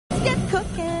Get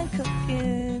cooking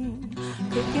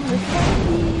with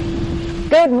Kathy.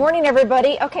 Good morning,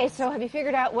 everybody. Okay, so have you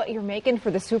figured out what you're making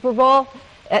for the Super Bowl?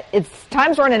 It's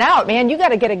time's running out, man. You got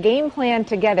to get a game plan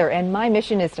together, and my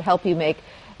mission is to help you make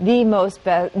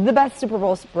the best Super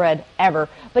Bowl spread ever.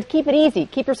 But keep it easy.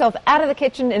 Keep yourself out of the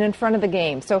kitchen and in front of the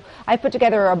game. So I put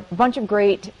together a bunch of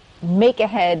great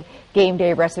make-ahead game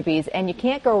day recipes, and you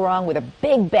can't go wrong with a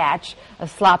big batch of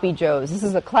sloppy joes. This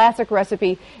is a classic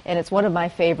recipe, and it's one of my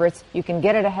favorites. You can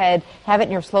get it ahead, have it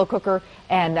in your slow cooker,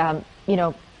 and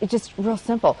it's just real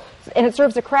simple. And it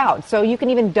serves a crowd, so you can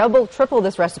even double, triple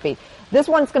this recipe. This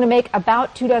one's going to make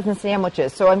about 2 dozen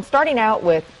sandwiches. So I'm starting out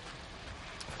with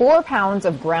 4 pounds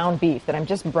of ground beef that I'm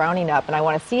just browning up, and I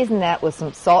want to season that with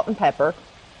some salt and pepper.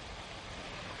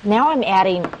 Now I'm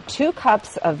adding 2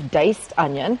 cups of diced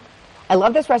onion. I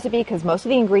love this recipe because most of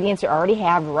the ingredients you already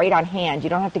have right on hand. You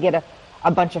don't have to get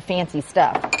a bunch of fancy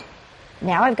stuff.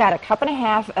 Now I've got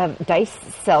 1.5 cups of diced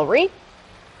celery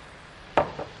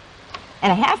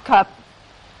and 1/2 cup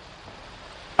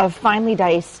of finely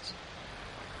diced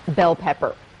bell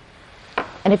pepper.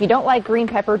 And if you don't like green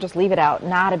pepper, just leave it out.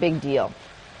 Not a big deal.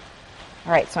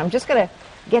 All right, so I'm just going to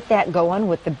get that going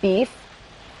with the beef.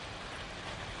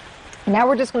 And now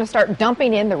we're just going to start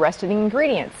dumping in the rest of the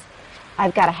ingredients.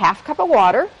 I've got 1/2 cup of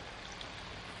water,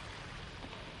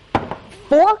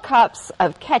 4 cups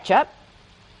of ketchup,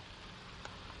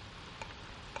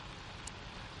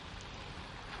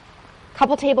 a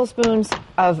couple tablespoons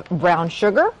of brown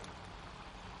sugar,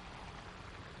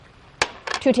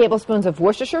 2 tablespoons of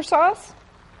Worcestershire sauce,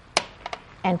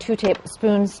 and 2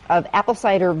 tablespoons of apple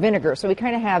cider vinegar. So we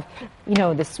kind of have,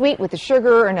 the sweet with the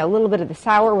sugar and a little bit of the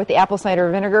sour with the apple cider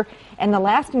vinegar. And the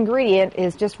last ingredient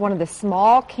is just one of the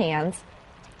small cans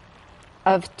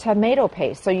of tomato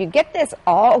paste. So you get this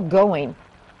all going.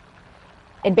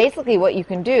 And basically what you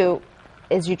can do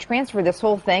is you transfer this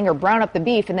whole thing or brown up the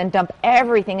beef and then dump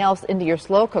everything else into your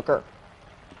slow cooker.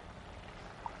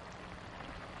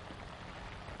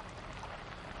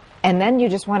 And then you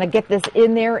just want to get this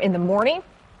in there in the morning,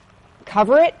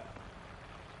 cover it,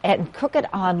 and cook it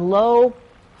on low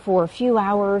for a few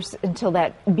hours until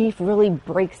that beef really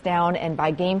breaks down, and by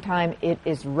game time it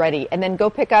is ready. And then go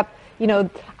pick up, I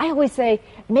always say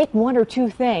make 1 or 2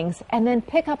 things and then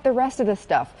pick up the rest of the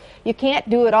stuff. You can't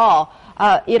do it all.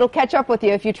 It'll catch up with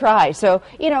you if you try. So,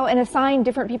 and assign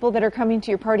different people that are coming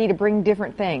to your party to bring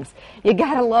different things. You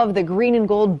gotta love the green and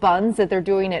gold buns that they're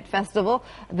doing at Festival.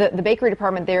 The bakery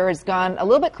department there has gone a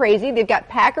little bit crazy. They've got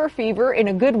Packer fever in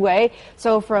a good way.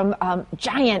 So from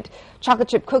giant chocolate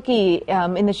chip cookie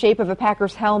in the shape of a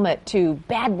Packers helmet to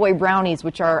bad boy brownies,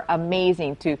 which are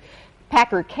amazing, to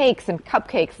Packer cakes and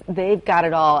cupcakes, they've got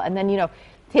it all. And then,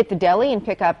 hit the deli and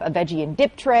pick up a veggie and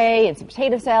dip tray and some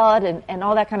potato salad and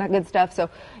all that kind of good stuff. So,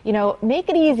 make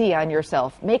it easy on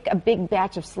yourself. Make a big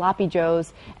batch of sloppy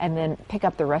joes and then pick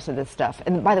up the rest of this stuff.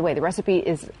 And by the way, the recipe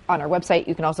is on our website.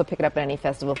 You can also pick it up at any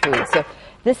Festival food. So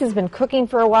this has been cooking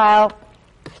for a while,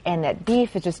 and that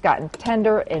beef has just gotten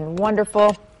tender and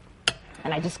wonderful.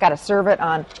 And I just got to serve it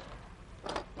on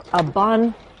a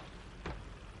bun.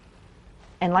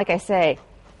 And like I say,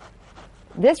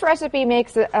 this recipe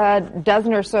makes a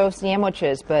dozen or so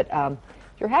sandwiches, but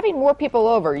if you're having more people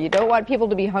over, you don't want people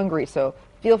to be hungry, so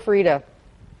feel free to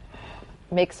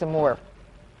make some more.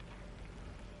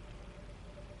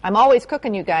 I'm always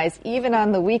cooking, you guys, even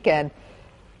on the weekend.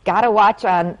 Gotta watch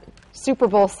on Super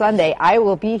Bowl Sunday. I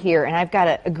will be here, and I've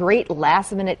got a great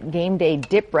last-minute game day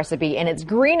dip recipe, and it's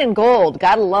green and gold.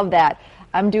 Gotta love that.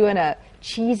 I'm doing a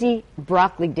cheesy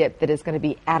broccoli dip that is going to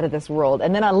be out of this world.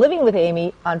 And then on Living with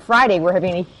Amy on Friday, we're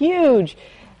having a huge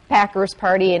Packers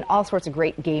party and all sorts of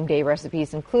great game day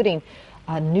recipes, including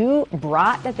a new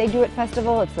brat that they do at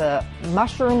Festival. It's a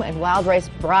mushroom and wild rice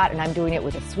brat, and I'm doing it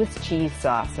with a Swiss cheese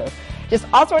sauce. So just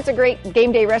all sorts of great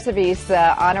game day recipes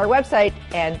on our website.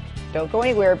 And don't go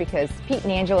anywhere because Pete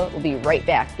and Angela will be right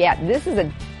back. Yeah, this is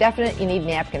a definite, you need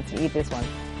napkins to eat this one.